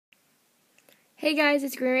Hey guys,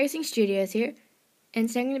 it's Green Racing Studios here, and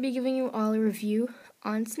today I'm going to be giving you all a review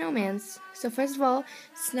on Snowmans. So first of all,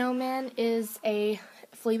 Snowman is a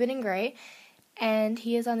flea-bitten gray, and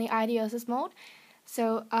he is on the Idiosis mold.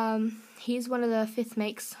 So he's one of the fifth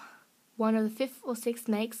or sixth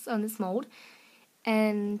makes on this mold,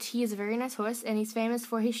 and he is a very nice horse, and he's famous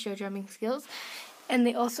for his show jumping skills. And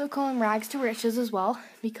they also call him Rags to Riches as well,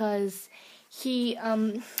 because he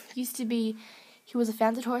was a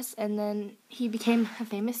founted horse, and then he became a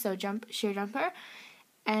famous show jumper,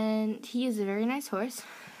 and he is a very nice horse.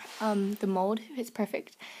 The mold is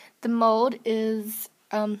perfect. The mold is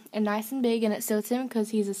nice and big, and it suits him because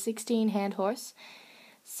he's a 16-hand horse.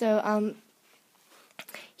 So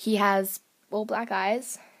he has all black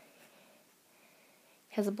eyes,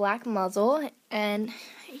 he has a black muzzle, and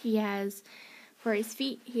he has, for his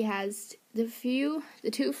feet, he has the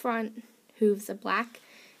two front hooves are black,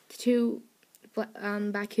 the two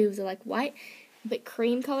back hooves are like white, but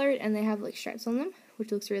cream colored, and they have like stripes on them, which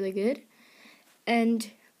looks really good. And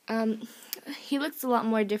he looks a lot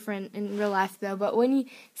more different in real life though, but when you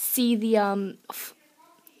see the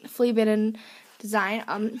flea-bitten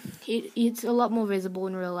design, it's a lot more visible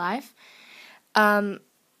in real life. And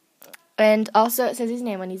also it says his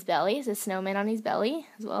name on his belly. It says Snowman on his belly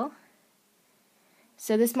as well.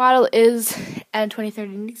 So this model is a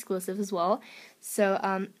 2013 exclusive as well. So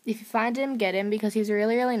if you find him, get him, because he's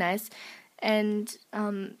really, really nice. And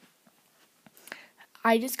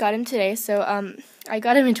I just got him today. So I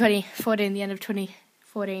got him in 2014, the end of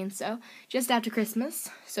 2014. So just after Christmas.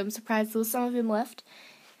 So I'm surprised there was some of him left.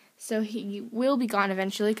 So he will be gone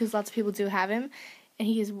eventually, because lots of people do have him. And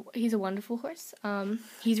he's a wonderful horse.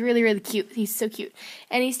 He's really, really cute. He's so cute.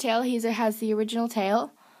 And his tail, has the original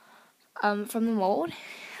tail from the mold.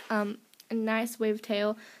 A nice wave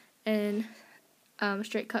tail and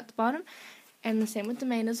straight cut at the bottom, and the same with the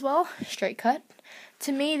mane as well, straight cut.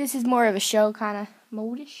 To me, this is more of a show kind of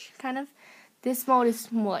moldish, kind of. This mold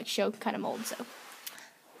is more like show kind of mold. So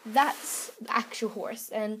that's the actual horse,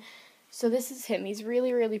 and so this is him. He's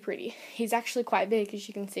really, really pretty. He's actually quite big, as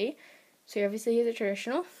you can see. So obviously he's a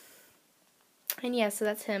traditional, and yeah, so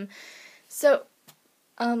that's him. So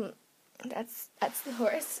that's the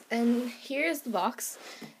horse, and here's the box.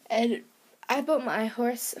 And I bought my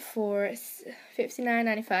horse for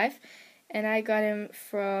 $59.95, and I got him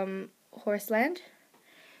from Horseland.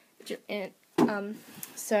 And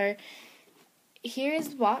so here's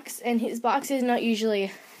the box, and his box is not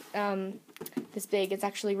usually this big. It's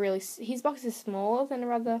actually his box is smaller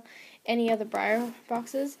than any other Breyer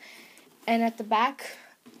boxes. And at the back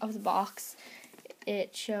of the box,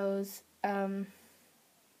 it shows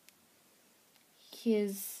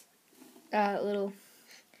his little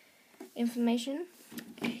information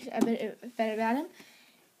a bit about him.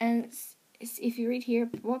 And if you read here,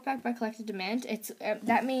 brought back by collector demand,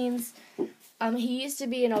 that means he used to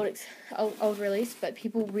be an old release, but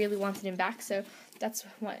people really wanted him back, so that's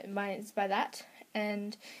what it's by that.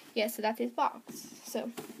 And yeah, so that's his box.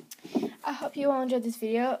 So I hope you all enjoyed this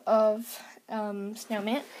video of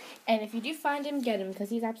Snowman, and if you do find him, get him, because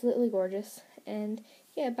he's absolutely gorgeous. And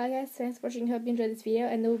yeah, bye guys, thanks for watching, hope you enjoyed this video,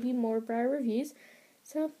 and there will be more Breyer reviews.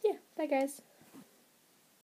 So yeah, bye guys.